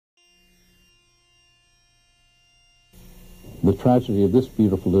The tragedy of this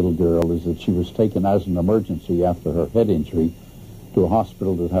beautiful little girl is that she was taken as an emergency after her head injury to a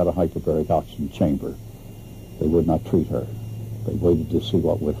hospital that had a hyperbaric oxygen chamber. They would not treat her. They waited to see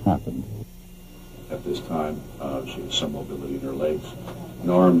what would happen. At this time, she has some mobility in her legs.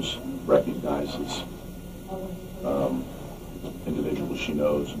 Norms recognizes individuals she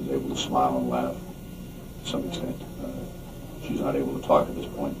knows and is able to smile and laugh to some extent. She's not able to talk at this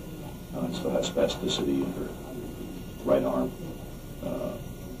point. Still has spasticity in her right arm,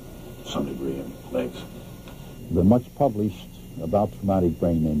 some degree in legs. Been much published about traumatic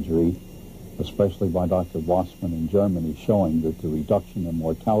brain injury, especially by Dr. Wassman in Germany, showing that the reduction in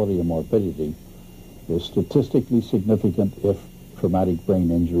mortality and morbidity is statistically significant if traumatic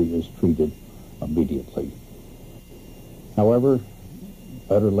brain injury is treated immediately. However,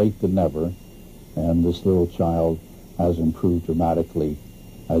 better late than never, and this little child has improved dramatically,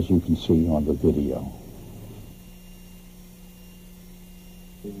 as you can see on the video.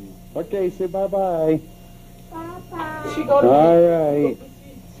 Okay, say bye-bye. Bye-bye. All right.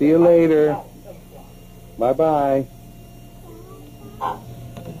 See you later. Bye-bye.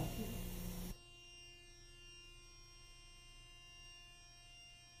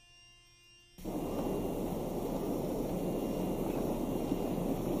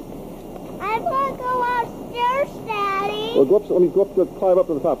 I'm going to go upstairs, Daddy. Well, let me go up, climb up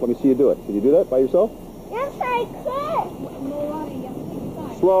to the top. Let me see you do it. Can you do that by yourself? Yes, I could.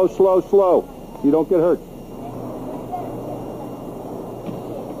 Slow, slow, slow. You don't get hurt.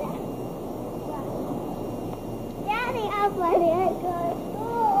 Daddy, I'm ready to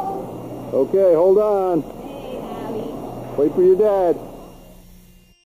go. Okay, hold on. Hey, Abby. Wait for your dad.